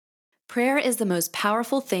Prayer is the most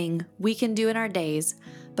powerful thing we can do in our days,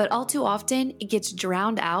 but all too often it gets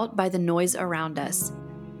drowned out by the noise around us.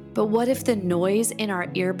 But what if the noise in our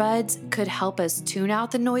earbuds could help us tune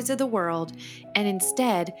out the noise of the world and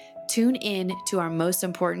instead tune in to our most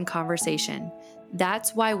important conversation?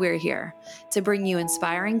 That's why we're here, to bring you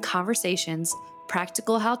inspiring conversations,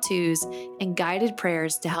 practical how-tos, and guided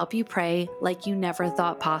prayers to help you pray like you never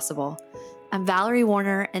thought possible. I'm Valerie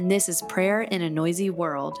Warner, and this is Prayer in a Noisy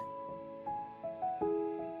World.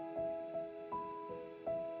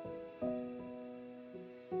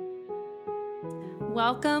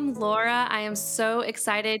 Welcome, Laura. I am so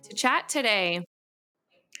excited to chat today.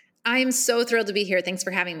 I'm so thrilled to be here. Thanks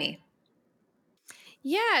for having me.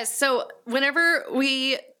 Yeah. So whenever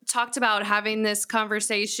we talked about having this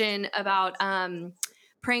conversation about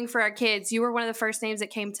praying for our kids, you were one of the first names that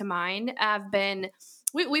came to mind.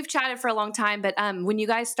 We've chatted for a long time, but when you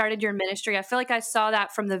guys started your ministry, I feel like I saw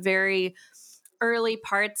that from the very early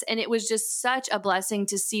parts, and it was just such a blessing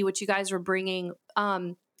to see what you guys were bringing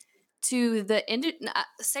to the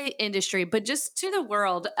industry, but just to the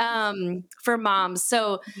world for moms.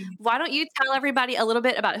 So why don't you tell everybody a little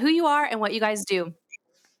bit about who you are and what you guys do?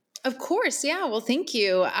 Of course. Yeah. Well, thank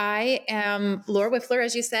you. I am Laura Wiffler,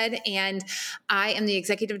 as you said, and I am the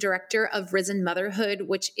executive director of Risen Motherhood,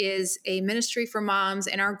 which is a ministry for moms.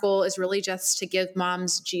 And our goal is really just to give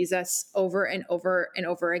moms Jesus over and over and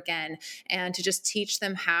over again, and to just teach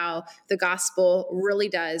them how the gospel really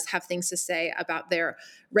does have things to say about their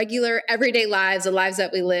regular, everyday lives, the lives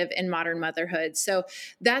that we live in modern motherhood. So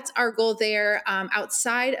that's our goal there.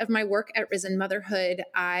 Outside of my work at Risen Motherhood,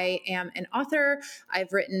 I am an author.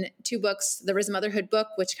 I've written 2 books, the Risen Motherhood book,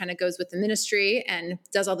 which kind of goes with the ministry and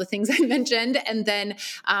does all the things I mentioned, and then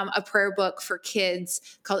a prayer book for kids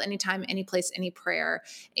called Anytime, Anyplace, Any Prayer,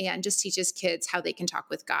 and just teaches kids how they can talk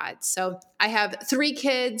with God. So I have 3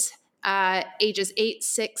 kids, ages 8,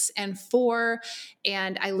 6, and 4,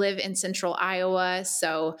 and I live in central Iowa.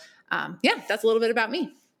 So that's a little bit about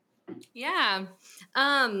me. Yeah.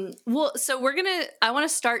 Well, so I want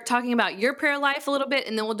to start talking about your prayer life a little bit,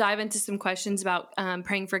 and then we'll dive into some questions about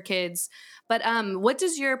praying for kids. But what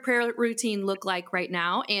does your prayer routine look like right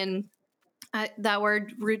now? And that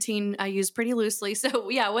word routine I use pretty loosely. So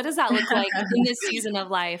yeah, what does that look like in this season of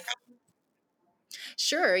life?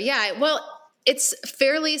 Sure. Yeah. Well, it's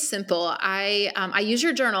fairly simple. I use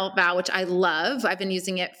your journal, Val, which I love. I've been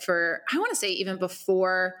using it for, I want to say, even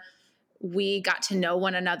before we got to know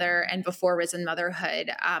one another and before Risen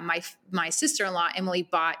Motherhood. My sister-in-law Emily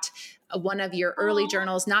bought one of your early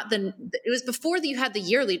journals. It was before you had the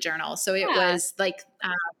yearly journal, so it was like I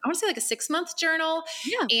want to say like a 6-month journal.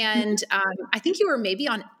 Yeah. And I think you were maybe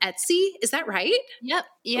on Etsy. Is that right? Yep.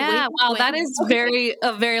 Yeah. Wow. That is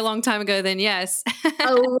a very long time ago then. Yes.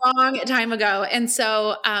 A long time ago. And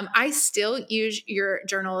so I still use your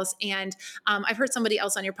journals. And I've heard somebody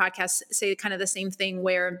else on your podcast say kind of the same thing,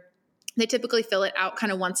 where they typically fill it out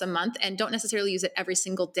kind of once a month and don't necessarily use it every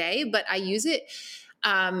single day, but I use it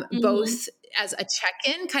both as a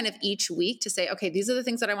check-in kind of each week to say, okay, these are the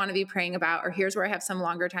things that I want to be praying about, or here's where I have some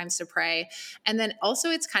longer times to pray. And then also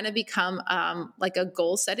it's kind of become like a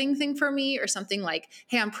goal setting thing for me, or something like,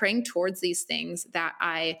 hey, I'm praying towards these things that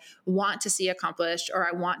I want to see accomplished, or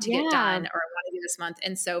I want to get done, or I want to do this month.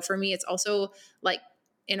 And so for me, it's also like,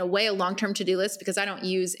 in a way, a long-term to-do list, because I don't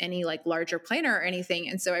use any like larger planner or anything.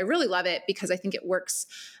 And so I really love it because I think it works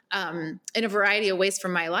in a variety of ways for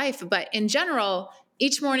my life. But in general,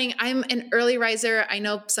 each morning I'm an early riser. I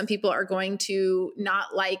know some people are going to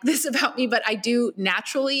not like this about me, but I do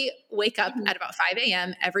naturally wake up at about 5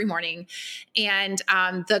 a.m. every morning. And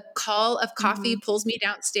the call of coffee pulls me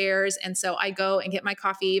downstairs. And so I go and get my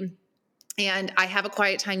coffee, and I have a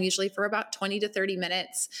quiet time usually for about 20 to 30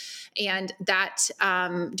 minutes. And that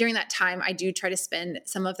during that time, I do try to spend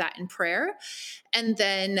some of that in prayer. And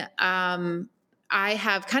then I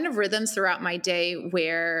have kind of rhythms throughout my day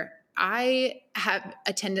where I have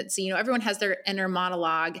a tendency, everyone has their inner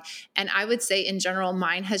monologue. And I would say in general,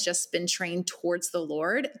 mine has just been trained towards the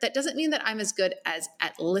Lord. That doesn't mean that I'm as good as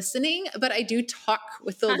at listening, but I do talk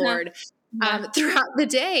with the Lord throughout the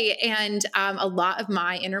day. And a lot of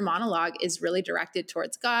my inner monologue is really directed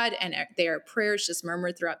towards God, and they are prayers just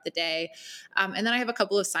murmured throughout the day. And then I have a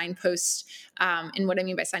couple of signposts. And what I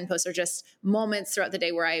mean by signposts are just moments throughout the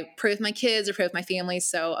day where I pray with my kids or pray with my family.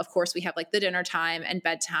 So of course we have like the dinner time and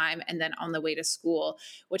bedtime, and then on the way to school,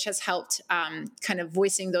 which has helped kind of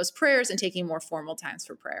voicing those prayers and taking more formal times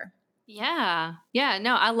for prayer. Yeah. Yeah.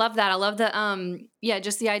 No, I love that. I love the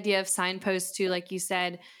just the idea of signposts too, like you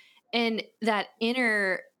said. And that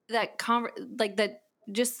inner, like that,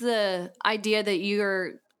 just the idea that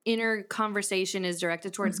you're inner conversation is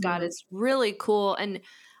directed towards God Mhm. is really cool. And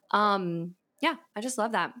yeah, I just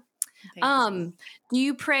love that. Thanks. Um, do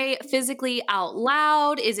you pray physically out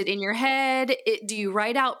loud? Is it in your head? Do you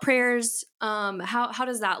write out prayers? How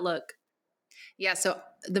does that look? Yeah, so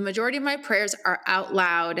the majority of my prayers are out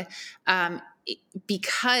loud, um,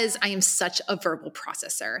 because I am such a verbal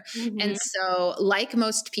processor. And Mhm. so, like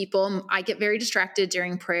most people, I get very distracted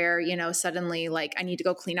during prayer. Suddenly, like I need to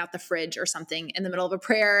go clean out the fridge or something in the middle of a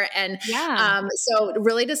prayer. And Yeah. so,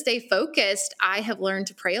 really, to stay focused, I have learned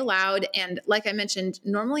to pray aloud. And like I mentioned,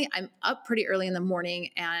 normally I'm up pretty early in the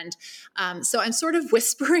morning. And so, I'm sort of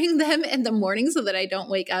whispering them in the morning so that I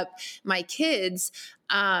don't wake up my kids.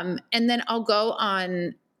 And then I'll go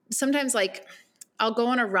on sometimes like I'll go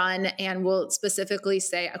on a run and we'll specifically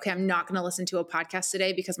say, okay, I'm not going to listen to a podcast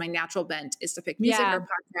today because my natural bent is to pick music Yeah. or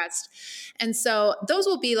podcast. And so those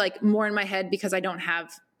will be like more in my head because I don't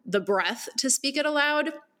have the breath to speak it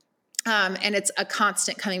aloud. And it's a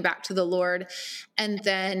constant coming back to the Lord. And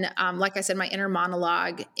then, like I said, my inner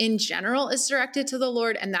monologue in general is directed to the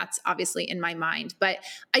Lord, and that's obviously in my mind. But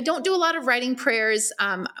I don't do a lot of writing prayers.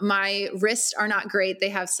 My wrists are not great, they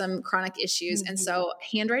have some chronic issues. And Mhm. so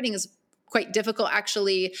handwriting is quite difficult,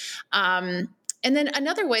 actually. And then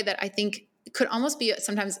another way that I think could almost be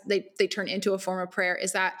sometimes they turn into a form of prayer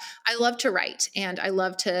is that I love to write and I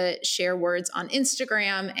love to share words on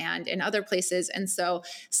Instagram and in other places. And so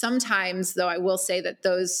sometimes, though, I will say that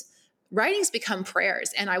those writings become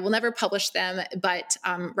prayers and I will never publish them, but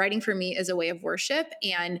writing for me is a way of worship.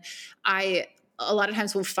 And I, a lot of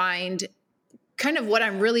times, will find kind of what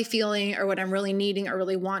I'm really feeling or what I'm really needing or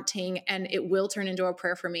really wanting, and it will turn into a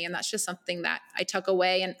prayer for me. And that's just something that I tuck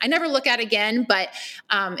away and I never look at again, but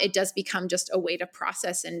it does become just a way to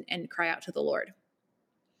process and cry out to the Lord.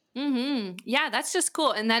 Yeah, that's just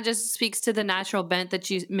cool. And that just speaks to the natural bent that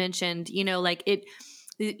you mentioned, like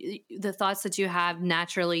the thoughts that you have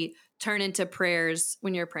naturally turn into prayers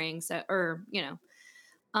when you're praying. So, or,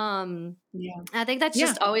 um, Yeah. I think that's Yeah.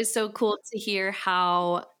 just always so cool to hear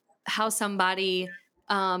how somebody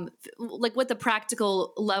like what the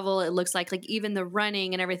practical level it looks like even the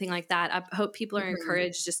running and everything like that. I hope people are Mhm.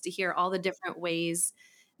 encouraged just to hear all the different ways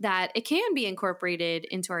that it can be incorporated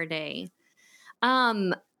into our day.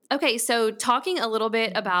 Um, okay, so talking a little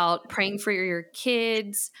bit about praying for your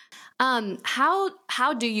kids,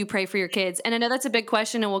 how do you pray for your kids? And I know that's a big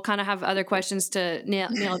question, and we'll kind of have other questions to nail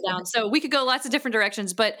down. So we could go lots of different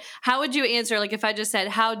directions, but how would you answer? Like if I just said,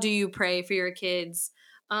 "How do you pray for your kids?"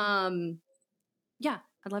 Um, yeah,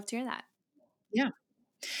 I'd love to hear that. Yeah.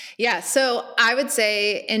 Yeah. So I would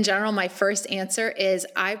say, in general, my first answer is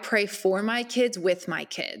I pray for my kids with my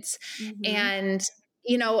kids. Hmm. And,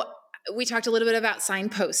 you know, we talked a little bit about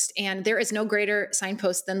signpost, and there is no greater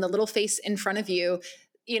signpost than the little face in front of you,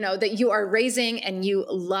 that you are raising and you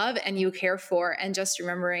love and you care for. And just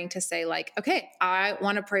remembering to say, like, okay, I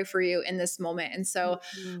want to pray for you in this moment. And so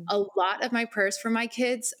Hmm. a lot of my prayers for my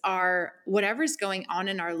kids are whatever's going on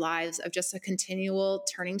in our lives of just a continual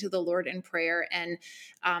turning to the Lord in prayer. And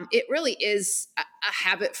it really is a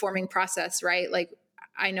habit forming process, right? Like,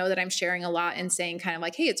 I know that I'm sharing a lot and saying kind of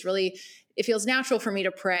like, hey, it feels natural for me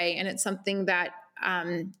to pray. And it's something that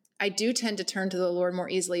I do tend to turn to the Lord more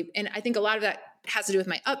easily. And I think a lot of that has to do with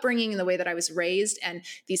my upbringing and the way that I was raised and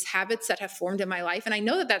these habits that have formed in my life. And I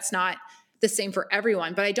know that that's not the same for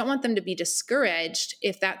everyone, but I don't want them to be discouraged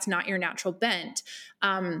if that's not your natural bent.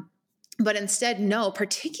 But instead, no,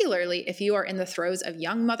 particularly if you are in the throes of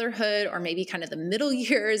young motherhood or maybe kind of the middle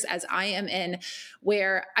years, as I am in,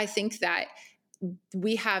 where I think that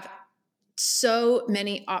we have so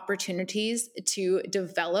many opportunities to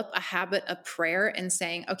develop a habit of prayer and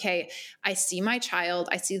saying, okay, I see my child,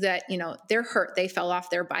 I see that, they're hurt, they fell off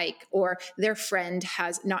their bike, or their friend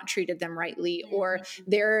has not treated them rightly, or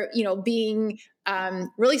they're, being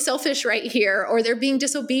really selfish right here, or they're being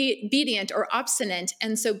disobedient or obstinate.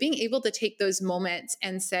 And so being able to take those moments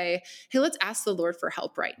and say, hey, let's ask the Lord for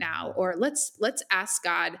help right now, or let's ask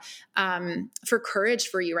God for courage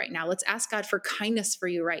for you right now. Let's ask God for kindness for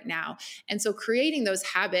you right now. And so creating those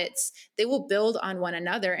habits, they will build on one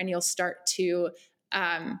another, and you'll start to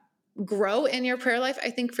grow in your prayer life, I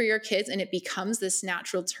think, for your kids. And it becomes this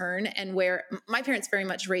natural turn. And where my parents very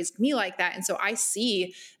much raised me like that. And so I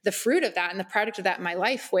see the fruit of that and the product of that in my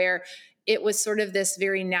life, where it was sort of this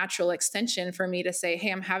very natural extension for me to say,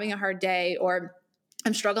 hey, I'm having a hard day, or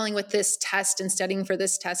I'm struggling with this test and studying for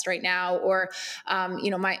this test right now, or,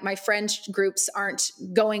 my friend groups aren't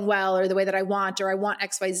going well or the way that I want, or I want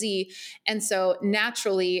X, Y, Z. And so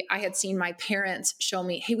naturally I had seen my parents show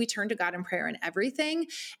me, hey, we turn to God in prayer and everything.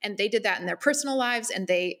 And they did that in their personal lives, and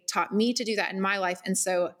they taught me to do that in my life. And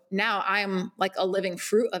so now I'm like a living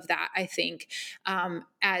fruit of that, I think,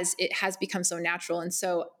 as it has become so natural. And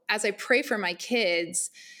so as I pray for my kids,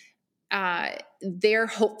 they're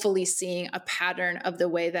hopefully seeing a pattern of the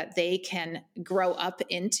way that they can grow up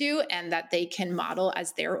into and that they can model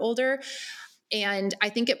as they're older. And I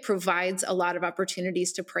think it provides a lot of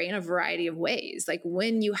opportunities to pray in a variety of ways. Like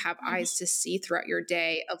when you have eyes to see throughout your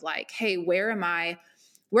day of like, hey, where am I?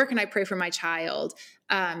 Where can I pray for my child?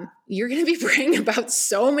 You're going to be praying about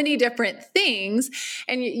so many different things,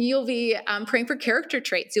 and you'll be praying for character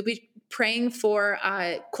traits. You'll be praying for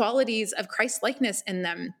qualities of Christ likeness in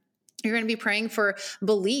them. You're going to be praying for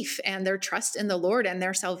belief and their trust in the Lord and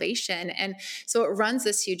their salvation. And so it runs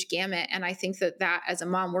this huge gamut. And I think that as a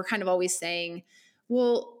mom, we're kind of always saying,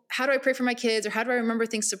 well, how do I pray for my kids, or how do I remember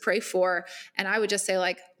things to pray for? And I would just say,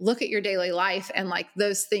 like, look at your daily life, and like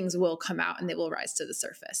those things will come out and they will rise to the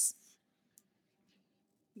surface.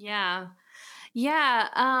 Yeah.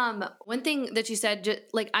 Yeah. One thing that you said,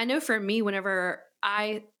 like, I know for me, whenever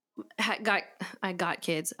I got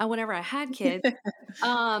kids, whenever I had kids,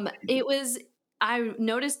 it was, I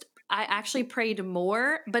noticed I actually prayed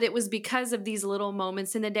more, but it was because of these little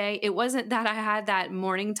moments in the day. It wasn't that I had that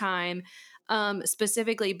morning time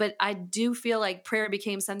specifically, but I do feel like prayer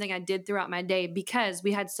became something I did throughout my day because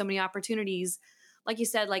we had so many opportunities. Like you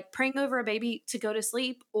said, like praying over a baby to go to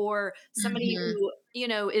sleep, or somebody Mm-hmm. who,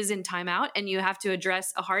 is in timeout and you have to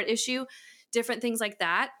address a heart issue, different things like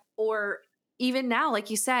that. Or even now, like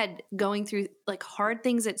you said, going through like hard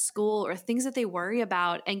things at school or things that they worry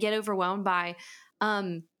about and get overwhelmed by.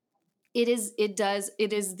 Um, it is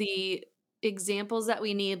the examples that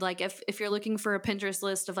we need. Like if you're looking for a Pinterest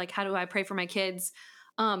list of like, how do I pray for my kids?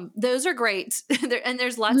 Those are great. And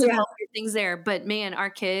there's lots of Yeah. healthy things there, but man, our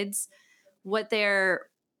kids, what they're,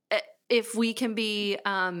 if we can be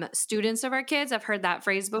students of our kids, I've heard that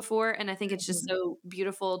phrase before, and I think it's just so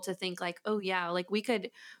beautiful to think like, oh yeah, like we could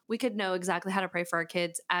know exactly how to pray for our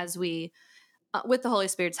kids as we, with the Holy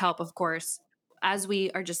Spirit's help, of course, as we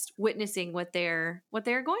are just witnessing what they're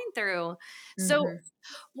going through. So Mm-hmm.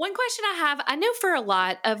 one question I have, I know for a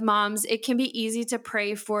lot of moms, it can be easy to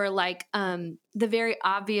pray for like the very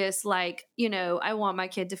obvious, like, I want my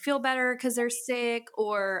kid to feel better because they're sick,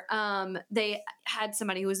 or they had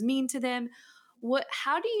somebody who was mean to them.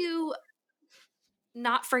 How do you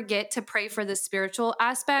not forget to pray for the spiritual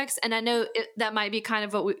aspects? And I know that might be kind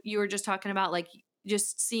of what you were just talking about, like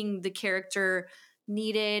just seeing the character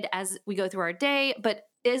needed as we go through our day. But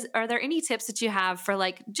are there any tips that you have for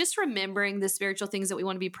like just remembering the spiritual things that we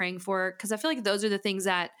want to be praying for? Because I feel like those are the things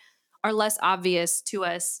that are less obvious to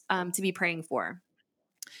us to be praying for.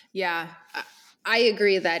 Yeah. I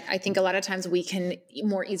agree that I think a lot of times we can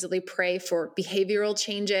more easily pray for behavioral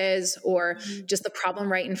changes or Mhm. just the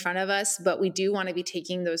problem right in front of us, but we do want to be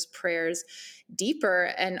taking those prayers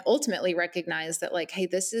deeper and ultimately recognize that, like, hey,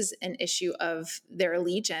 this is an issue of their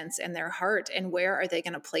allegiance and their heart, and where are they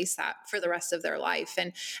going to place that for the rest of their life?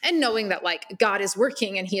 And knowing that, like, God is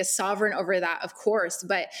working and he is sovereign over that, of course,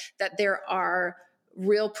 but that there are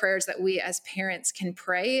real prayers that we as parents can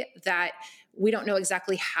pray that we don't know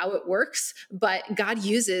exactly how it works, but God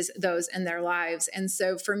uses those in their lives. And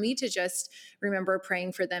so for me to just remember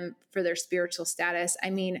praying for them for their spiritual status, I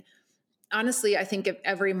mean, honestly, I think if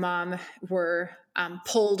every mom were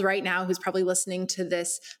polled right now who's probably listening to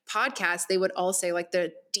this podcast, they would all say like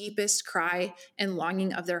the deepest cry and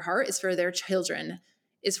longing of their heart is for their children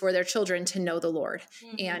to know the Lord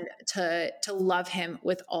Mhm. and to love him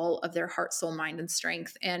with all of their heart, soul, mind, and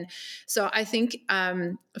strength. And so I think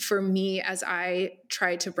for me, as I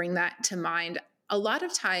try to bring that to mind, a lot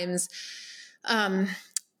of times um,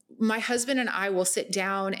 my husband and I will sit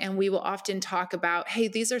down and we will often talk about, hey,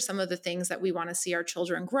 these are some of the things that we want to see our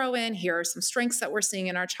children grow in. Here are some strengths that we're seeing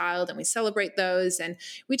in our child, and we celebrate those. And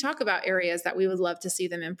we talk about areas that we would love to see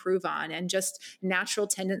them improve on, and just natural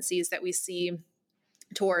tendencies that we see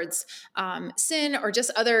towards sin, or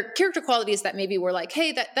just other character qualities that maybe we're like,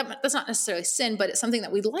 hey, that's not necessarily sin, but it's something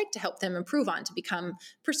that we'd like to help them improve on to become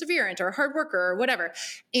perseverant or a hard worker or whatever.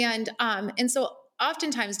 And so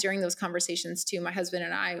oftentimes during those conversations too, my husband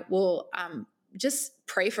and I will just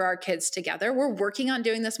pray for our kids together. We're working on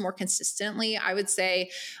doing this more consistently. I would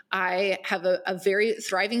say I have a very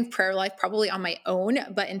thriving prayer life, probably on my own,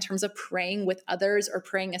 but in terms of praying with others or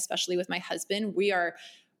praying especially with my husband, we are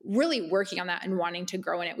really working on that and wanting to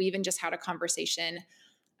grow in it. We even just had a conversation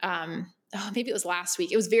maybe it was last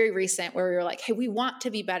week. It was very recent where we were like, hey, we want to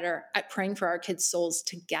be better at praying for our kids' souls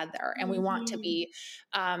together. And we want to be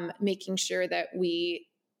making sure that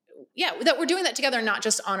that we're doing that together, not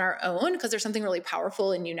just on our own, because there's something really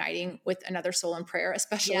powerful in uniting with another soul in prayer,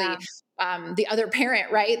 especially the other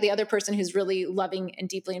parent, right? The other person who's really loving and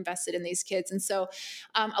deeply invested in these kids. And so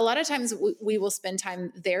a lot of times we will spend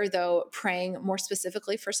time there, though, praying more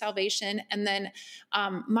specifically for salvation. And then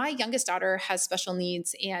my youngest daughter has special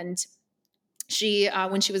needs, and she,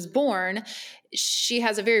 when she was born, she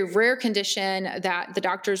has a very rare condition that the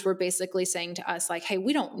doctors were basically saying to us, like, hey,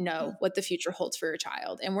 we don't know what the future holds for your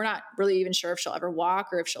child. And we're not really even sure if she'll ever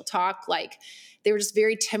walk or if she'll talk. Like, they were just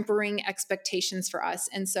very tempering expectations for us.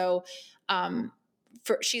 And so,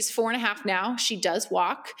 she's 4.5 now. She does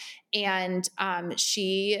walk, and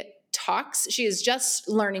she talks. She is just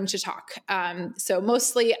learning to talk. So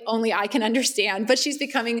mostly only I can understand, but she's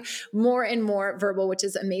becoming more and more verbal, which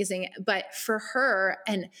is amazing. But for her,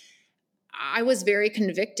 and I was very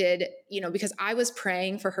convicted, because I was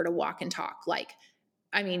praying for her to walk and talk. Like,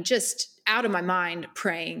 I mean, just out of my mind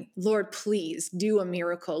praying, Lord, please do a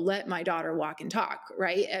miracle. Let my daughter walk and talk,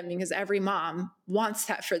 right? I mean, because every mom wants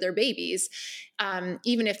that for their babies,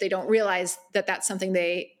 even if they don't realize that that's something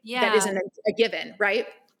that isn't a given, right?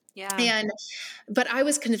 Yeah. But I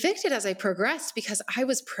was convicted as I progressed because I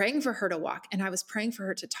was praying for her to walk and I was praying for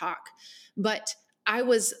her to talk. But I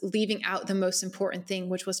was leaving out the most important thing,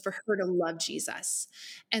 which was for her to love Jesus.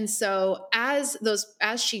 And so as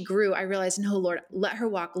she grew, I realized, no, Lord, let her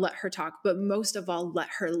walk, let her talk, but most of all, let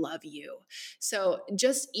her love you. So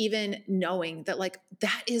just even knowing that, like,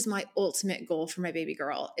 that is my ultimate goal for my baby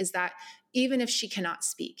girl, is that even if she cannot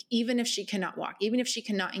speak, even if she cannot walk, even if she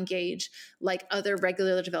cannot engage like other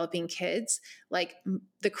regularly developing kids, like,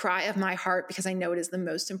 the cry of my heart, because I know it is the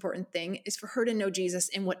most important thing, is for her to know Jesus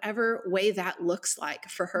in whatever way that looks like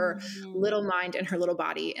for her little mind and her little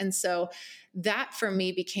body. And so that for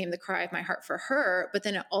me became the cry of my heart for her. But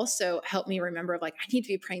then it also helped me remember, like, I need to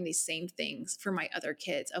be praying these same things for my other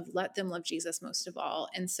kids, of let them love Jesus most of all.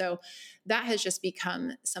 And so that has just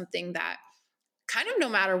become something that kind of, no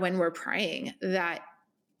matter when we're praying, that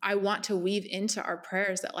I want to weave into our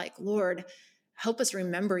prayers, that, like, Lord, help us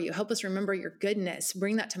remember you. Help us remember your goodness.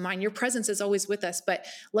 Bring that to mind. Your presence is always with us, but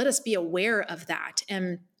let us be aware of that.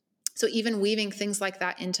 And so even weaving things like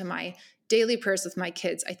that into my daily prayers with my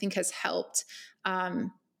kids, I think has helped.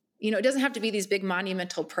 It doesn't have to be these big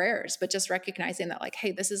monumental prayers, but just recognizing that, like,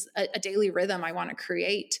 hey, this is a daily rhythm I want to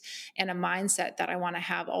create and a mindset that I want to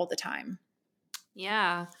have all the time.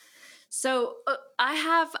 Yeah. So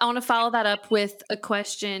I want to follow that up with a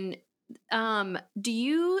question. Do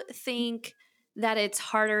you think that it's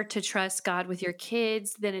harder to trust God with your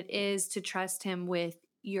kids than it is to trust him with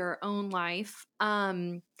your own life?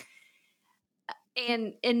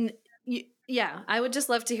 Yeah, I would just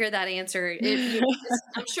love to hear that answer.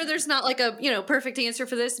 I'm sure there's not like a perfect answer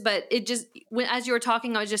for this, but it just, as you were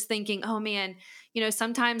talking, I was just thinking, oh man,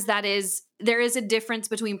 sometimes there is a difference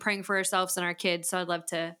between praying for ourselves and our kids. So I'd love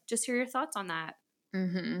to just hear your thoughts on that.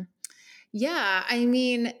 Mm-hmm. Yeah, I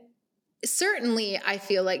mean, certainly I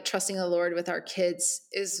feel like trusting the Lord with our kids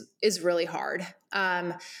is really hard.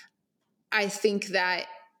 I think that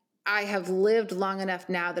I have lived long enough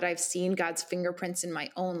now that I've seen God's fingerprints in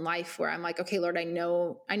my own life, where I'm like, okay, Lord, I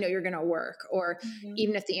know you're going to work. Or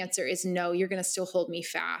even if the answer is no, you're going to still hold me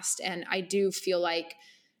fast. And I do feel like,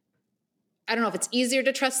 I don't know if it's easier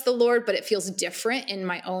to trust the Lord, but it feels different in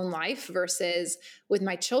my own life versus with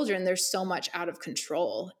my children. There's so much out of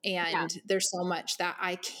control, and there's so much that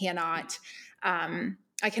I cannot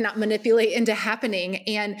manipulate into happening.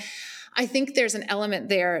 And I think there's an element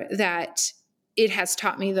there that it has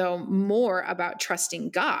taught me, though, more about trusting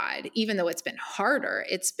God. Even though it's been harder,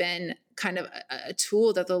 it's been kind of a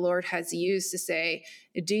tool that the Lord has used to say,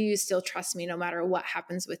 do you still trust me no matter what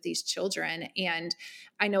happens with these children? And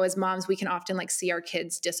I know as moms, we can often like see our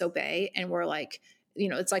kids disobey, and we're like,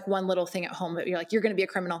 it's like one little thing at home that you're like, you're going to be a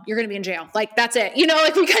criminal. You're going to be in jail. Like, that's it.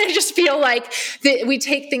 Like, we kind of just feel like we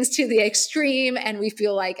take things to the extreme, and we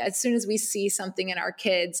feel like as soon as we see something in our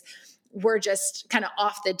kids, we're just kind of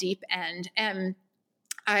off the deep end. And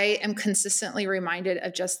I am consistently reminded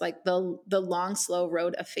of just like the long, slow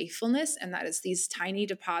road of faithfulness. And that is these tiny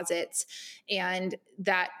deposits, and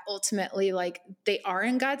that ultimately, like, they are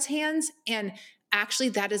in God's hands. And actually,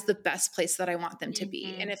 that is the best place that I want them to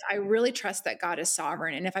be. And if I really trust that God is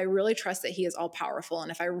sovereign, and if I really trust that he is all powerful,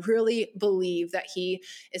 and if I really believe that he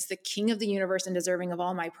is the king of the universe and deserving of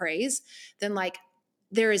all my praise, then, like,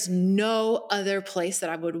 there is no other place that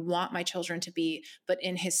I would want my children to be but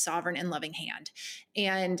in his sovereign and loving hand.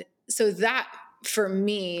 And so that, for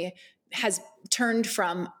me, has turned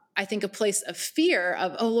from, I think, a place of fear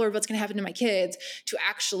of, oh Lord, what's going to happen to my kids, to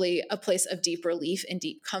actually a place of deep relief and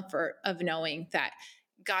deep comfort of knowing that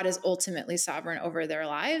God is ultimately sovereign over their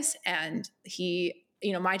lives. And he,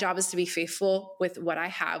 my job is to be faithful with what I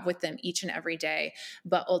have with them each and every day.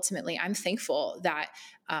 But ultimately, I'm thankful that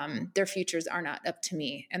their futures are not up to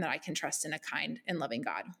me, and that I can trust in a kind and loving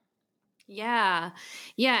God. Yeah.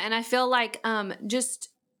 Yeah. And I feel like just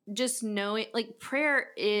knowing, like, prayer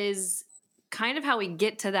is kind of how we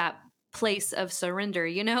get to that place of surrender,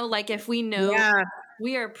 like if we know Yeah.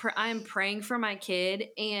 I'm praying for my kid,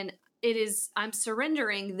 and I'm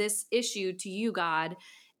surrendering this issue to you, God.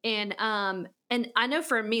 And I know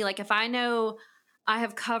for me, like if I know I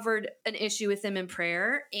have covered an issue with them in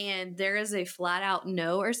prayer and there is a flat out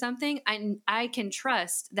no or something, I can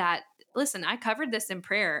trust that, listen, I covered this in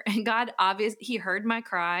prayer, and God he heard my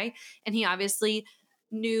cry, and he obviously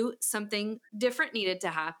knew something different needed to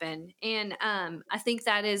happen. And I think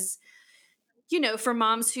that is, for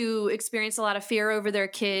moms who experience a lot of fear over their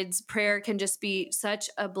kids, prayer can just be such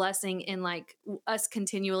a blessing in like us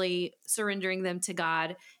continually surrendering them to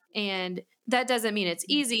God. And that doesn't mean it's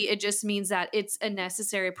easy. It just means that it's a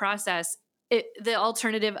necessary process. The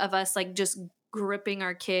alternative of us like just gripping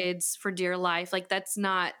our kids for dear life, like that's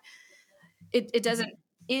not, it doesn't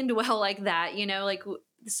end well like that, like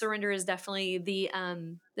surrender is definitely the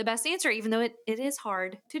best answer, even though it is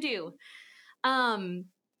hard to do. Um,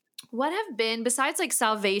 what have been, besides like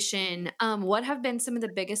salvation, what have been some of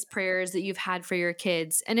the biggest prayers that you've had for your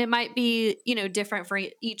kids? And it might be, different for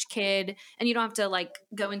each kid, and you don't have to like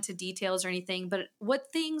go into details or anything, but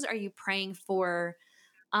what things are you praying for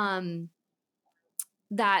um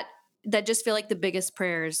that just feel like the biggest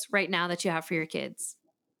prayers right now that you have for your kids?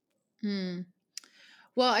 Hmm.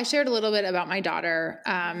 Well, I shared a little bit about my daughter.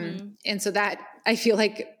 Mm-hmm. And so that I feel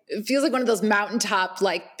like it feels like one of those mountaintop,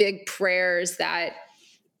 like big prayers that,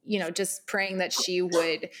 just praying that she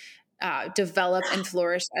would develop and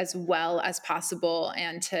flourish as well as possible.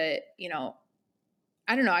 And to,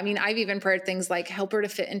 I don't know. I mean, I've even prayed things like help her to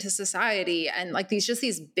fit into society, and like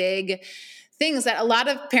these big things that a lot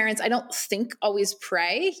of parents I don't think always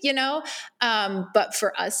pray, but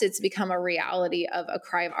for us, it's become a reality of a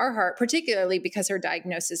cry of our heart, particularly because her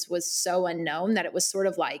diagnosis was so unknown that it was sort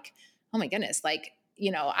of like, oh my goodness, like,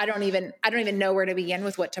 I don't even know where to begin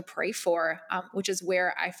with what to pray for, which is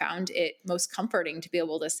where I found it most comforting to be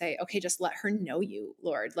able to say, okay, just let her know you,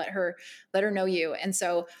 Lord, let her know you. And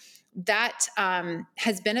so that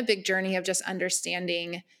has been a big journey of just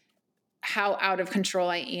understanding how out of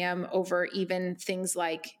control I am over even things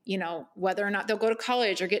like, whether or not they'll go to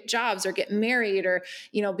college or get jobs or get married or,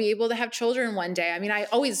 be able to have children one day. I mean,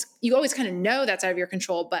 you always kind of know that's out of your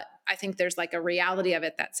control, but I think there's like a reality of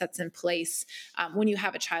it that sets in place when you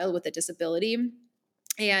have a child with a disability.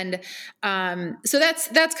 And so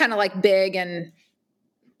that's kind of like big and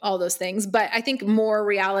all those things. But I think more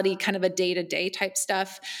reality, kind of a day-to-day type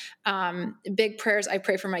stuff. Big prayers I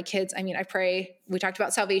pray for my kids. I mean, we talked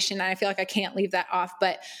about salvation, and I feel like I can't leave that off,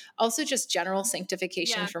 but also just general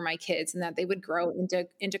sanctification Yeah. for my kids, and that they would grow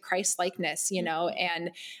into Christ likeness,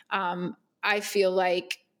 and I feel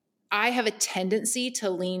like I have a tendency to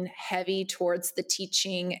lean heavy towards the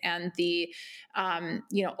teaching and the,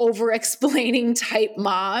 over explaining type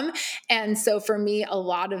mom. And so for me, a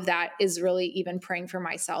lot of that is really even praying for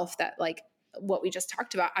myself that, like, what we just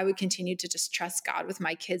talked about, I would continue to just trust God with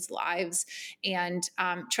my kids' lives, and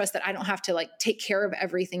trust that I don't have to like take care of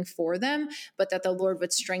everything for them, but that the Lord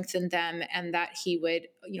would strengthen them, and that He would,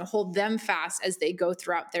 hold them fast as they go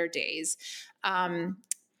throughout their days.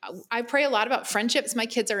 I pray a lot about friendships. My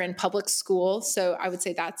kids are in public school, so I would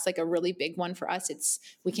say that's like a really big one for us.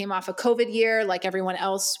 We came off a COVID year like everyone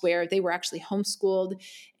else where they were actually homeschooled,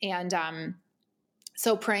 and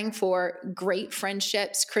so praying for great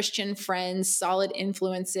friendships, Christian friends, solid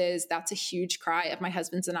influences. That's a huge cry of my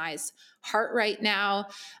husband's and I's heart right now.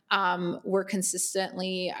 We're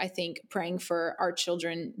consistently, I think, praying for our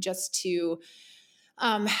children just to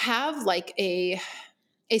have like a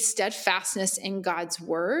steadfastness in God's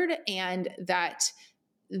word, and that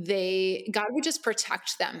God would just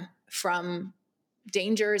protect them from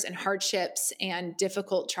dangers and hardships and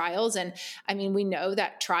difficult trials. And I mean, we know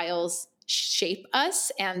that trials shape us,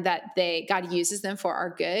 and that God uses them for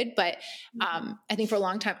our good. But I think for a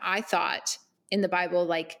long time, I thought in the Bible,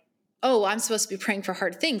 like, oh, I'm supposed to be praying for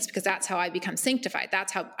hard things because that's how I become sanctified.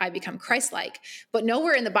 That's how I become Christ-like. But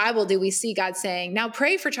nowhere in the Bible do we see God saying, now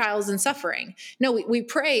pray for trials and suffering. No, we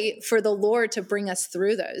pray for the Lord to bring us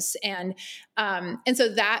through those. And so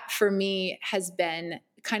that for me has been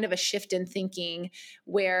kind of a shift in thinking,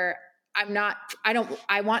 where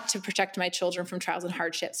I want to protect my children from trials and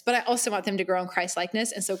hardships, but I also want them to grow in Christ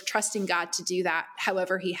likeness. And so trusting God to do that,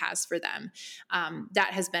 however he has for them.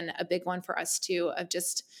 That has been a big one for us too, of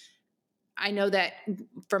just, I know that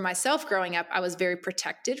for myself growing up, I was very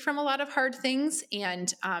protected from a lot of hard things.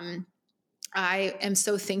 And I am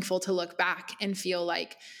so thankful to look back and feel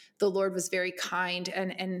like the Lord was very kind.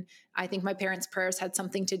 And I think my parents' prayers had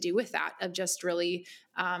something to do with that, of just really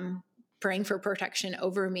praying for protection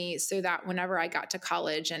over me, so that whenever I got to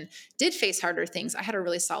college and did face harder things, I had a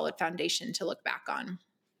really solid foundation to look back on.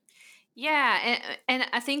 Yeah, and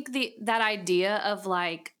I think that idea of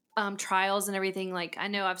like trials and everything, like I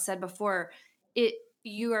know I've said before, it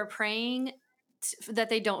you are praying that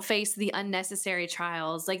they don't face the unnecessary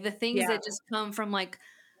trials, like the things Yeah. that just come from like,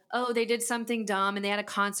 oh, they did something dumb and they had a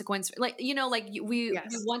consequence, like like we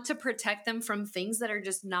Yes. want to protect them from things that are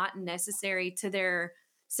just not necessary to their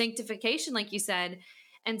sanctification, like you said.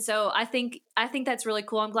 And so I think that's really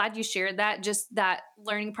cool. I'm glad you shared that, just that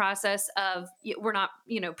learning process of we're not,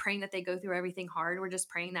 praying that they go through everything hard. We're just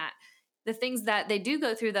praying that the things that they do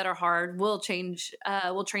go through that are hard will change,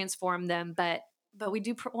 will transform them. But we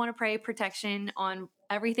do want to pray protection on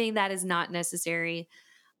everything that is not necessary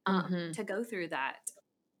Mm-hmm. to go through that.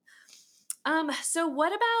 So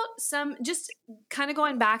what about some, just kind of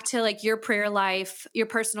going back to like your prayer life, your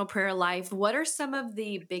personal prayer life, what are some of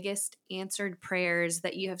the biggest answered prayers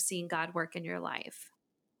that you have seen God work in your life?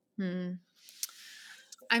 Hmm.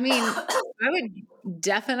 I mean, I would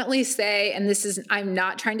definitely say, and this is, I'm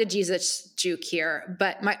not trying to Jesus juke here,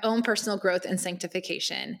 but my own personal growth and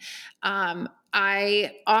sanctification.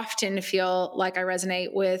 I often feel like I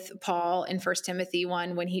resonate with Paul in First Timothy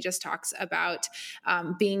 1 when he just talks about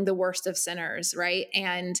being the worst of sinners, right?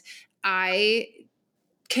 And I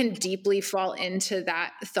can deeply fall into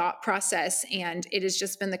that thought process. And it has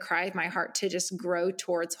just been the cry of my heart to just grow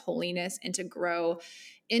towards holiness and to grow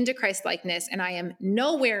into Christ likeness. And I am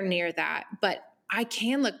nowhere near that, but I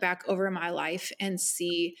can look back over my life and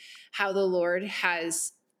see how the Lord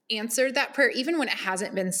has answered that prayer, even when it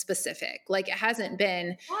hasn't been specific. Like it hasn't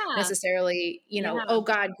been Yeah. necessarily, Yeah. oh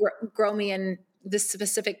God, grow me in this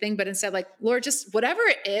specific thing, but instead, like, Lord, just whatever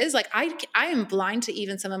it is, like I am blind to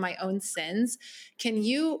even some of my own sins. Can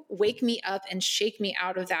you wake me up and shake me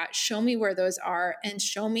out of that? Show me where those are and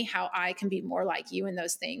show me how I can be more like you in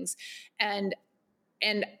those things. And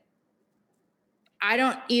I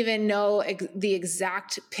don't even know the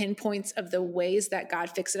exact pinpoints of the ways that God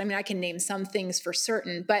fixed it. I mean, I can name some things for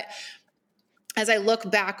certain, but as I look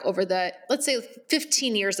back over the, let's say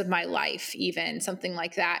 15 years of my life, even something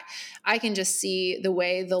like that, I can just see the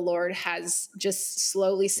way the Lord has just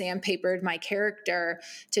slowly sandpapered my character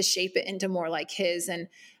to shape it into more like his. And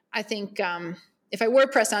I think, if I were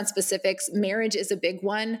pressed on specifics, marriage is a big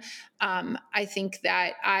one. I think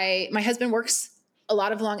that my husband works a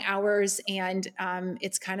lot of long hours, and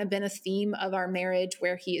it's kind of been a theme of our marriage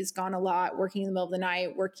where he has gone a lot, working in the middle of the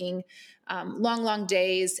night, working long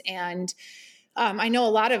days. And I know a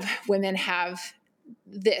lot of women have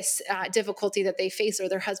this difficulty that they face, or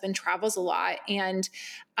their husband travels a lot. And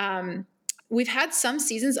we've had some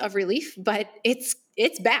seasons of relief, but it's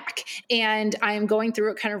back. And I am going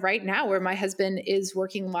through it kind of right now where my husband is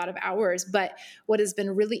working a lot of hours. But what has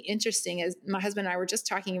been really interesting is my husband and I were just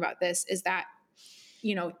talking about this, is that,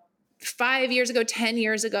 5 years ago, 10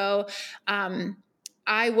 years ago,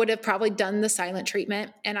 I would have probably done the silent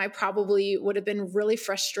treatment, and I probably would have been really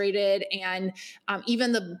frustrated. And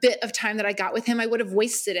even the bit of time that I got with him, I would have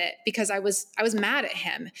wasted it because I was mad at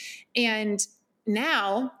him. And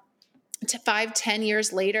now, to 5, 10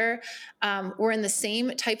 years later, we're in the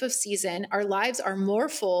same type of season. Our lives are more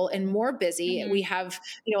full and more busy. Mhm. We have,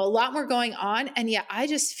 a lot more going on. And yet I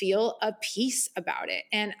just feel a peace about it.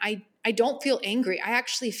 And I don't feel angry. I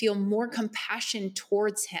actually feel more compassion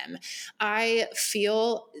towards him. I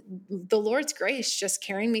feel the Lord's grace just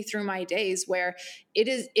carrying me through my days, where it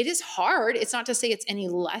is hard. It's not to say it's any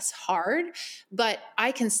less hard, but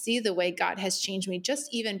I can see the way God has changed me,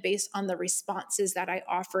 just even based on the responses that I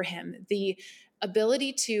offer him, the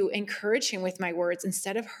ability to encourage him with my words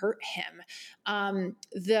instead of hurt him,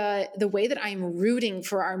 the way that I'm rooting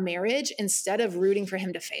for our marriage instead of rooting for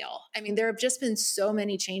him to fail. I mean, there have just been so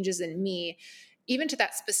many changes in me, even to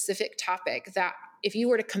that specific topic, that if you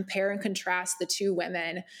were to compare and contrast the two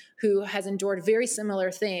women who has endured very similar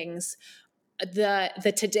things,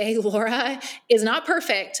 the today Laura is not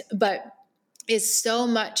perfect, but is so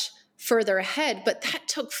much further ahead. But that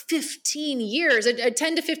took 15 years,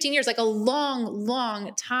 10 to 15 years, like a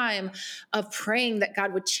long time of praying that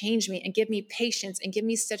God would change me and give me patience and give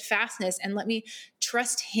me steadfastness and let me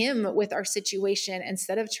trust him with our situation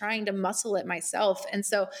instead of trying to muscle it myself. And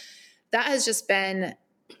so that has just been,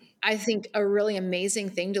 I think, a really amazing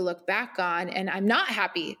thing to look back on. And I'm not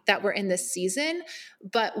happy that we're in this season,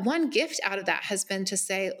 but one gift out of that has been to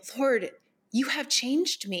say, Lord, you have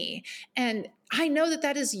changed me. And I know that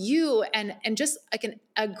that is you. And just like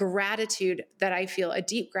a gratitude that I feel, a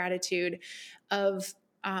deep gratitude of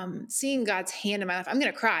seeing God's hand in my life. I'm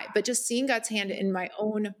going to cry, but just seeing God's hand in my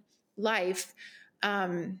own life,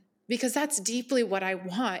 because that's deeply what I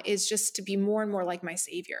want, is just to be more and more like my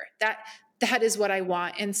Savior. That is what I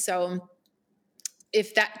want. And so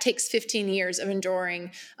if that takes 15 years of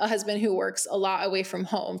enduring a husband who works a lot away from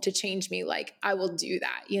home to change me, like, I will do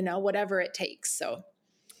that, whatever it takes. So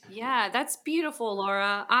Yeah, that's beautiful,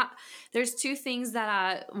 Laura. There's two things that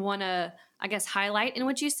I want to, I guess, highlight in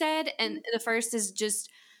what you said. And the first is just,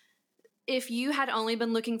 if you had only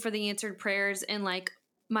been looking for the answered prayers and like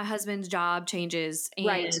my husband's job changes and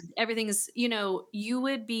right. everything is, you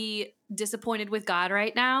would be disappointed with God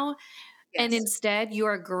right now. And Yes. instead you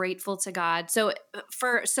are grateful to God. So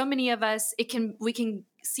for so many of us, we can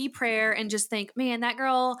see prayer and just think, man, that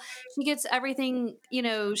girl, she gets everything,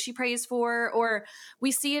 she prays for, or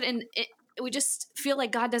we see it and we just feel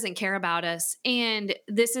like God doesn't care about us. And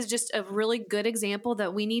this is just a really good example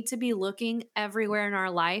that we need to be looking everywhere in our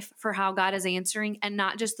life for how God is answering, and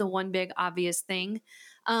not just the one big obvious thing.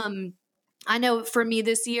 I know for me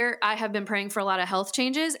this year, I have been praying for a lot of health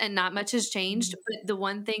changes and not much has changed. But the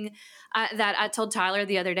one thing that I told Tyler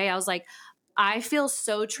the other day, I was like, I feel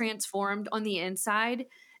so transformed on the inside.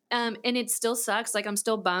 And it still sucks. Like, I'm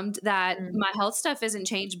still bummed that Mm. my health stuff isn't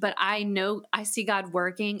changed, but I know I see God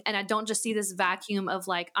working, and I don't just see this vacuum of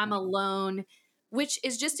like, I'm alone, which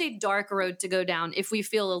is just a dark road to go down if we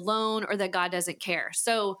feel alone or that God doesn't care.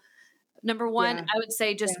 So, number one, Yeah. I would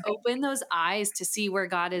say Yeah. just open those eyes to see where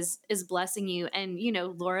God is blessing you. And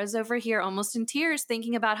Laura's over here almost in tears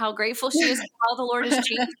thinking about how grateful she is for how the Lord has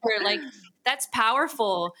changed her. Like, that's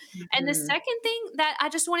powerful. And the Mhm. second thing that I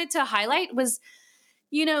just wanted to highlight was,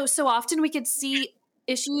 so often we could see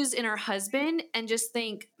issues in our husband and just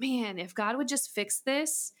think, man, if God would just fix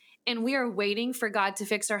this. And we are waiting for God to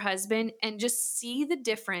fix our husband, and just see the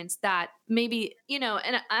difference that maybe, and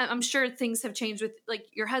I'm sure things have changed with, like,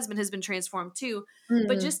 your husband has been transformed too,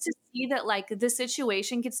 but Mm. just to see that, like, the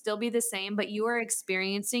situation could still be the same, but you are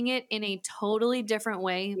experiencing it in a totally different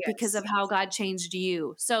way because Yes. of how God changed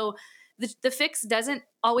you. So the fix doesn't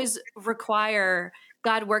always require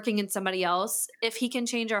God working in somebody else. If he can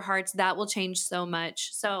change our hearts, that will change so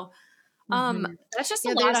much. So Mhm. that's just a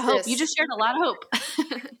Yeah, lot there's of hope. You this. just shared a lot of hope.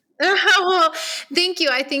 Well, thank you.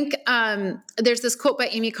 I think there's this quote by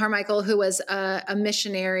Amy Carmichael, who was a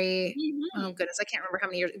missionary. Oh Mhm. goodness, I can't remember how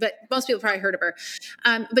many years, but most people probably heard of her.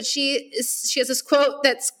 But she has this quote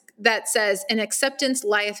that says, "In acceptance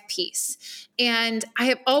lieth peace." And I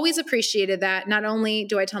have always appreciated that. Not only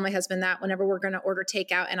do I tell my husband that whenever we're going to order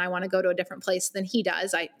takeout and I want to go to a different place than he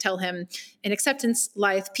does, I tell him, "In acceptance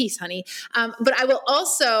lieth peace, honey." But I will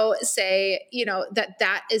also say,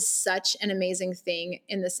 that is such an amazing thing,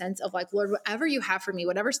 in the sense of like, Lord, whatever you have for me,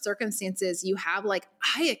 whatever circumstances you have, like,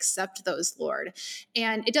 I accept those, Lord.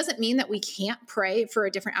 And it doesn't mean that we can't pray for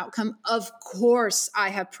a different outcome. Of course, I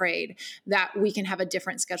have prayed that we can have a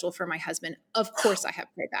different schedule for my husband. Of course, I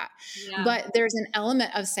have prayed that. Yeah. But there's an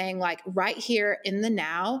element of saying, like, right here in the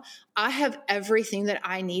now, I have everything that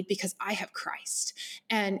I need because I have Christ,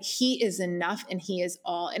 and he is enough and he is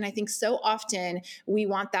all. And I think so often we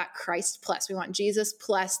want that Christ plus. We want Jesus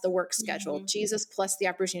plus the work schedule, Mhm. Jesus plus the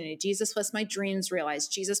opportunity, Jesus plus my dreams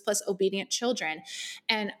realized, Jesus plus obedient children.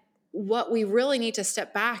 And what we really need to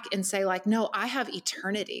step back and say, like, no, I have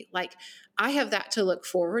eternity. Like, I have that to look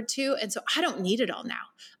forward to. And so I don't need it all now.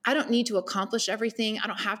 I don't need to accomplish everything. I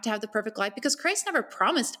don't have to have the perfect life, because Christ never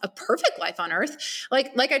promised a perfect life on earth.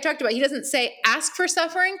 Like I talked about, he doesn't say ask for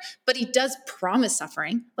suffering, but he does promise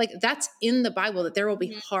suffering. Like, that's in the Bible, that there will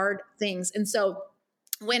be Mhm. hard things. And so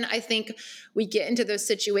when I think we get into those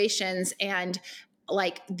situations, and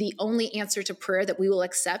like the only answer to prayer that we will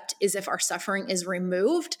accept is if our suffering is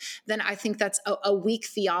removed, then I think that's a weak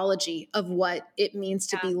theology of what it means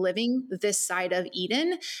to Yeah. be living this side of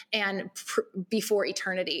Eden and before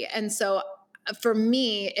eternity. And so for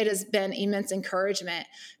me, it has been immense encouragement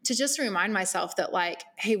to just remind myself that, like,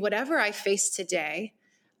 hey, whatever I face today,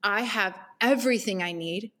 I have everything I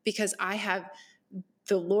need because I have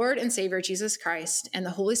the Lord and Savior Jesus Christ and the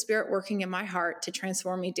Holy Spirit working in my heart to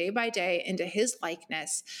transform me day by day into his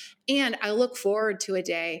likeness. And I look forward to a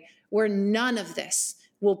day where none of this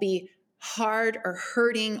will be hard or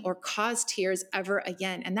hurting or cause tears ever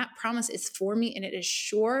again. And that promise is for me, and it is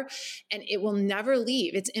sure, and it will never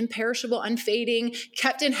leave. It's imperishable, unfading,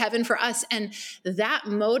 kept in heaven for us. And that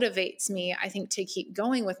motivates me, I think, to keep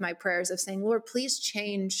going with my prayers of saying, Lord, please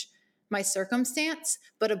change my circumstance,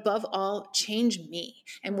 but above all, change me.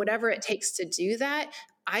 And whatever it takes to do that,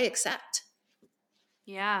 I accept.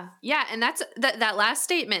 Yeah. Yeah. And that's that last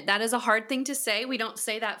statement. That is a hard thing to say. We don't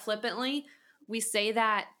say that flippantly. We say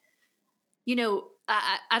that,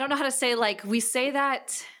 I don't know how to say, like, we say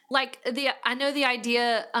that, like, I know the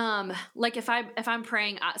idea, like if I'm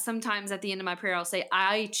praying, sometimes at the end of my prayer, I'll say,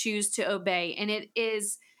 I choose to obey. And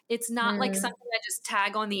it's not like something I just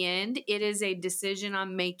tag on the end. It is a decision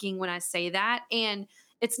I'm making when I say that. And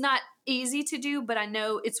it's not easy to do, but I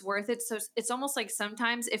know it's worth it. So it's almost like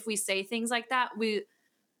sometimes if we say things like that, we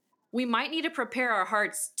might need to prepare our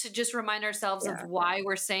hearts to just remind ourselves of why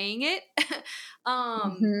we're saying it.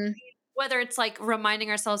 Mm-hmm. Whether it's like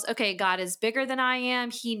reminding ourselves, okay, God is bigger than I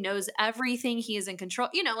am. He knows everything. He is in control.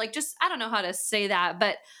 Like, just, I don't know how to say that,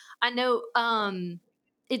 but I know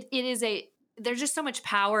it is there's just so much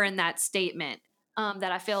power in that statement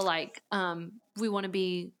that I feel like we want to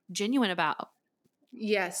be genuine about.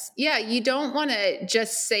 Yes. Yeah. You don't want to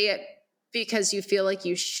just say it because you feel like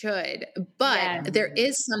you should, but Yes. there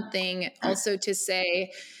is something also to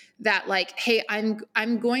say that, like, hey,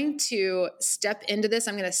 I'm going to step into this.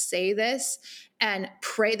 I'm going to say this and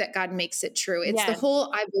pray that God makes it true. It's the Yes.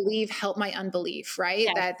 whole I believe, help my unbelief, right?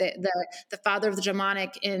 Yes. That the father of the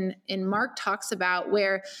Germanic in Mark talks about,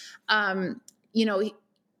 where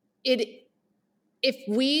it if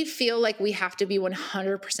we feel like we have to be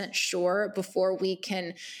 100% sure before we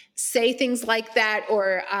can say things like that,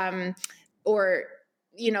 or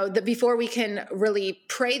before we can really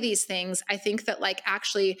pray these things, I think that, like,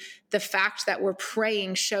 actually the fact that we're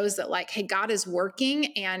praying shows that, like, hey, God is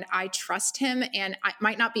working and I trust him, and I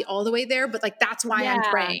might not be all the way there, but, like, that's why I'm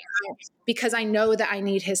praying, because I know that I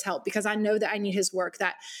need his help, because I know that I need his work.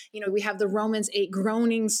 That, we have the Romans 8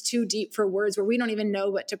 groanings too deep for words, where we don't even know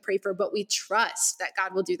what to pray for, but we trust that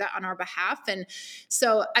God will do that on our behalf. And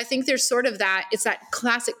so I think there's sort of that, it's that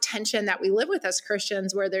classic tension that we live with as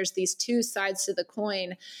Christians, where there's these two sides to the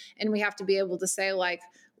coin, and we have to be able to say, like,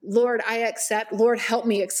 Lord, I accept, Lord, help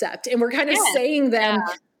me accept. And we're kind of saying them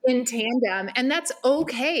in tandem, and that's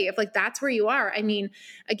okay if, like, that's where you are. I mean,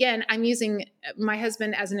 again, I'm using my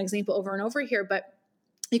husband as an example over and over here, but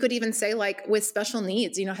you could even say, like, with special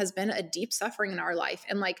needs, has been a deep suffering in our life.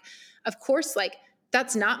 And, like, of course, like,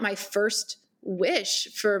 that's not my first wish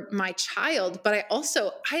for my child, but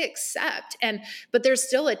I accept. But there's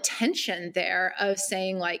still a tension there of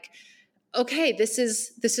saying, like, okay, this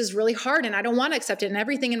is really hard, and I don't want to accept it, and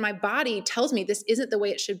everything in my body tells me this isn't the way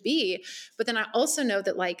it should be. But then I also know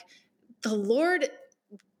that, like, the Lord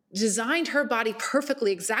designed her body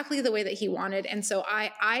perfectly, exactly the way that he wanted. And so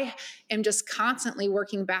I am just constantly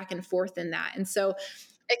working back and forth in that. And so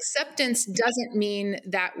acceptance doesn't mean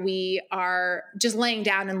that we are just laying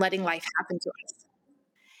down and letting life happen to us.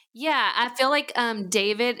 Yeah, I feel like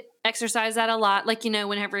David exercised that a lot. Like,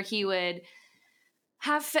 whenever he would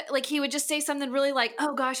like, he would just say something really like,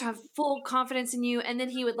 oh gosh, I have full confidence in you. And then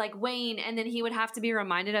he would, like, wane, and then he would have to be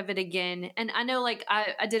reminded of it again. And I know, like,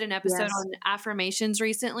 I did an episode on affirmations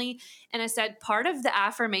recently, and I said part of the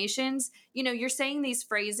affirmations, you're saying these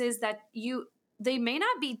phrases that they may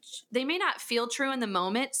not feel true in the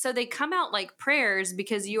moment. So they come out like prayers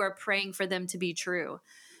because you are praying for them to be true.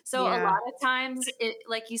 So a lot of times,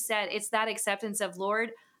 like you said, it's that acceptance of,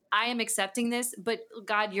 Lord, I am accepting this, but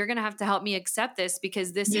God, you're going to have to help me accept this,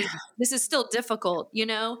 because this is still difficult,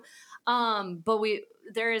 but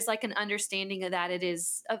there is, like, an understanding of that. It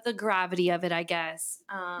is of the gravity of it, I guess.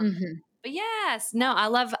 But yes, no, I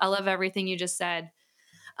love everything you just said.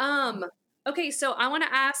 Okay. So I want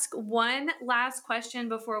to ask one last question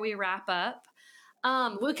before we wrap up.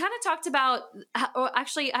 We kind of talked about, or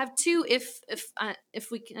actually I have two, if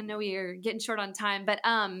we can, I know we are getting short on time, but,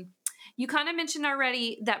 you kind of mentioned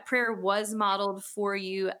already that prayer was modeled for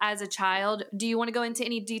you as a child. Do you want to go into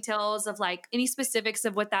any details of, like, any specifics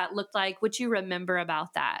of what that looked like, what you remember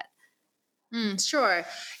about that? Sure.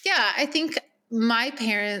 Yeah, I think my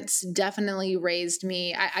parents definitely raised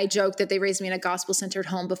me. I joke that they raised me in a gospel-centered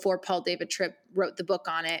home before Paul David Tripp wrote the book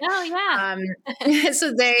on it. Oh, yeah.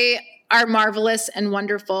 So they are marvelous and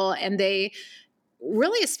wonderful, and they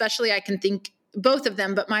really, especially, I can think both of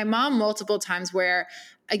them, but my mom multiple times, where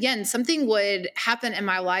again, something would happen in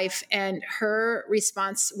my life, and her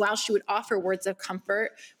response, while she would offer words of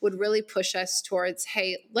comfort, would really push us towards,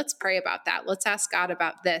 hey, let's pray about that. Let's ask God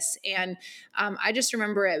about this. And I just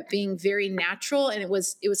remember it being very natural, and it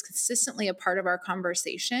was consistently a part of our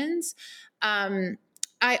conversations.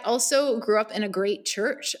 I also grew up in a great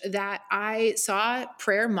church that I saw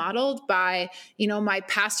prayer modeled by, my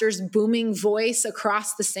pastor's booming voice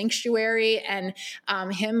across the sanctuary, and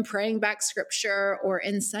him praying back scripture, or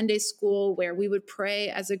in Sunday school where we would pray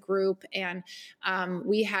as a group. And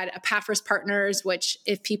we had Epaphras partners, which,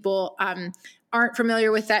 if people aren't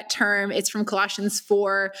familiar with that term, it's from Colossians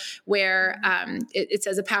 4, where it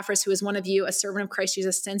says, Epaphras, who is one of you, a servant of Christ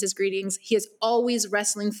Jesus, sends his greetings. He is always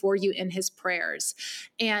wrestling for you in his prayers.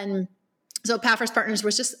 And so Epaphras partners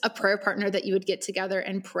was just a prayer partner that you would get together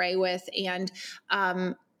and pray with. And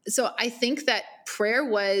so I think that prayer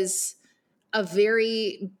was a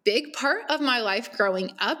very big part of my life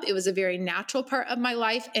growing up. It was a very natural part of my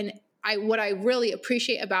life. And what I really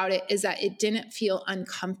appreciate about it is that it didn't feel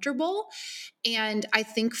uncomfortable. And I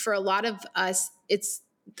think for a lot of us,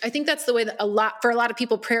 I think that's the way that for a lot of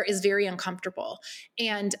people, prayer is very uncomfortable.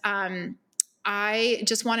 And I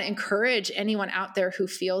just want to encourage anyone out there who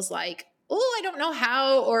feels like, oh, I don't know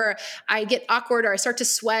how, or I get awkward, or I start to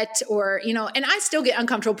sweat, or, and I still get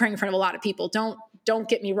uncomfortable praying in front of a lot of people. Don't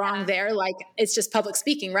get me wrong there. Like, it's just public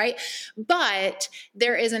speaking, right? But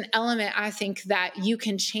there is an element, I think, that you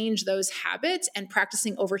can change those habits and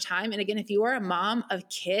practicing over time. And again, if you are a mom of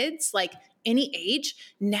kids, like any age,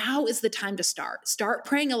 now is the time to start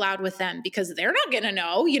praying aloud with them, because they're not going to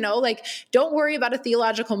know, like, don't worry about a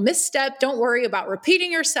theological misstep. Don't worry about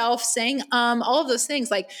repeating yourself, saying, all of those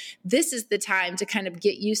things. Like, this is the time to kind of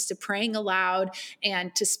get used to praying aloud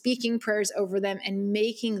and to speaking prayers over them and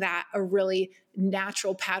making that a really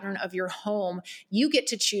natural pattern of your home. You get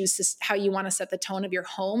to choose how you want to set the tone of your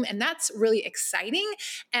home. And that's really exciting.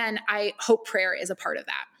 And I hope prayer is a part of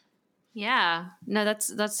that. Yeah, no,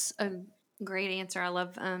 that's a great answer. I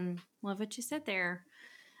love what you said there.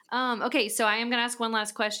 Okay, so I am going to ask one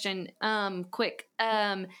last question. Quick.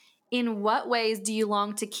 In what ways do you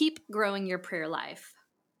long to keep growing your prayer life?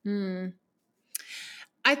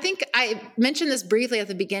 I think I mentioned this briefly at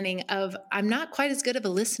the beginning of, I'm not quite as good of a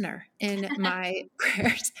listener in my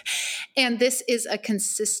prayers. And this is a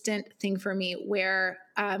consistent thing for me, where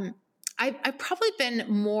I've probably been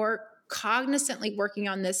more cognizantly working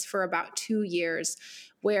on this for about 2 years,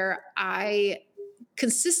 where I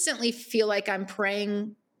consistently feel like I'm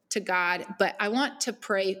praying to God, but I want to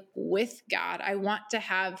pray with God. I want to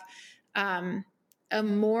have a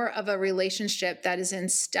more of a relationship that is in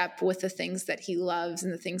step with the things that he loves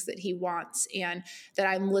and the things that he wants, and that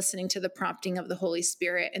I'm listening to the prompting of the Holy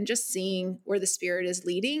Spirit and just seeing where the Spirit is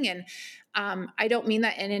leading. And I don't mean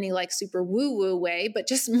that in any like super woo-woo way, but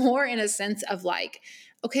just more in a sense of like,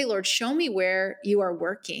 okay, Lord, show me where you are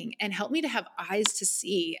working and help me to have eyes to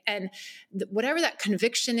see. And whatever that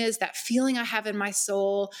conviction is, that feeling I have in my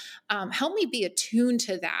soul, help me be attuned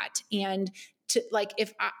to that. And to, like,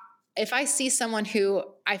 if I see someone who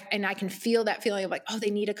I can feel that feeling of like, oh,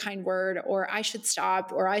 they need a kind word, or I should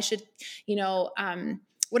stop, or I should,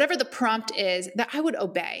 whatever the prompt is, that I would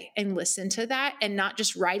obey and listen to that, and not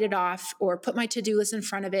just write it off or put my to-do list in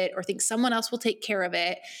front of it or think someone else will take care of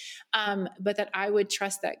it. But that I would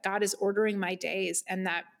trust that God is ordering my days, and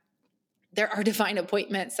that there are divine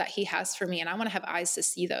appointments that he has for me. And I want to have eyes to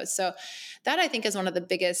see those. So that, I think, is one of the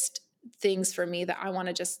biggest things for me that I want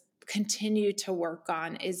to just continue to work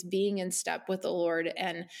on, is being in step with the Lord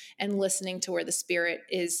and listening to where the Spirit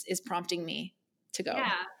is prompting me to go.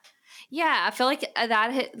 Yeah. I feel like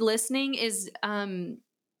that listening is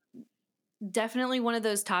definitely one of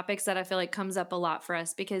those topics that I feel like comes up a lot for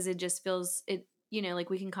us, because it just feels like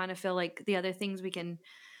we can kind of feel like the other things we can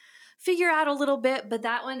figure out a little bit, but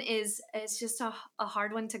that one it's just a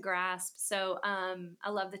hard one to grasp. So I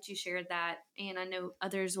love that you shared that, and I know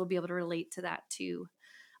others will be able to relate to that too.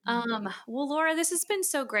 Well, Laura, this has been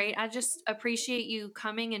so great. I just appreciate you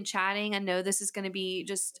coming and chatting. I know this is going to be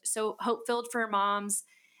just so hope filled for moms.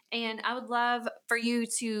 And I would love for you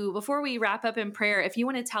to, before we wrap up in prayer, if you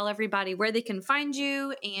want to tell everybody where they can find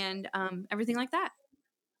you and everything like that.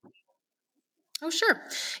 Oh, sure.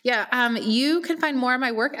 Yeah. You can find more of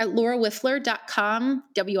my work at laurawifler.com,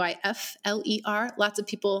 Wifler. Lots of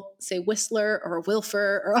people say Whistler or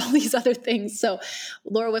Wilfer or all these other things. So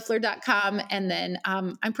laurawifler.com. And then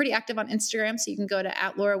I'm pretty active on Instagram, so you can go to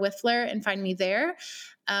 @LauraWifler and find me there.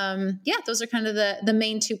 Those are kind of the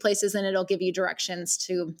main two places, and it'll give you directions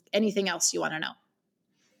to anything else you want to know.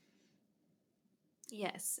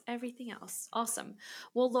 Yes, everything else. Awesome.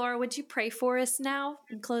 Well, Laura, would you pray for us now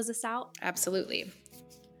and close us out? Absolutely.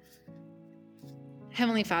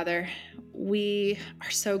 Heavenly Father, we are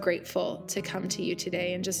so grateful to come to you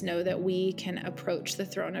today and just know that we can approach the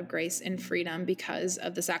throne of grace in freedom because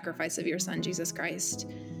of the sacrifice of your Son, Jesus Christ.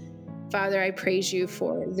 Father, I praise you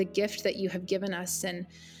for the gift that you have given us. And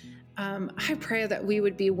I pray that we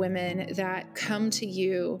would be women that come to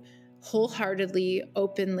you wholeheartedly,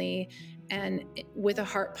 openly, and with a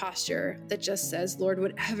heart posture that just says, Lord,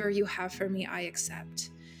 whatever you have for me, I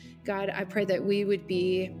accept. God, I pray that we would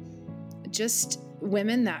be just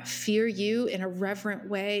women that fear you in a reverent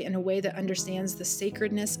way, in a way that understands the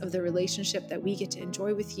sacredness of the relationship that we get to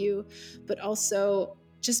enjoy with you, but also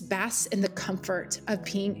just bask in the comfort of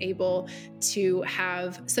being able to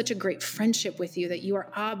have such a great friendship with you, that you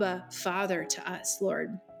are Abba, Father to us,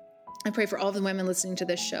 Lord. I pray for all the women listening to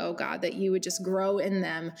this show, God, that you would just grow in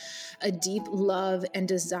them a deep love and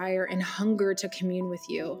desire and hunger to commune with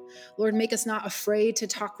you. Lord, make us not afraid to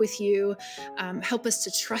talk with you. Help us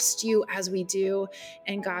to trust you as we do.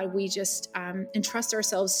 And God, we just entrust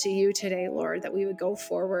ourselves to you today, Lord, that we would go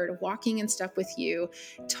forward, walking in step with you,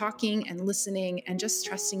 talking and listening, and just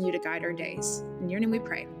trusting you to guide our days. In your name we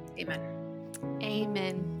pray. Amen.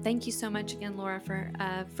 Amen. Thank you so much again, Laura,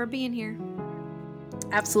 for being here.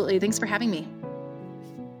 Absolutely. Thanks for having me.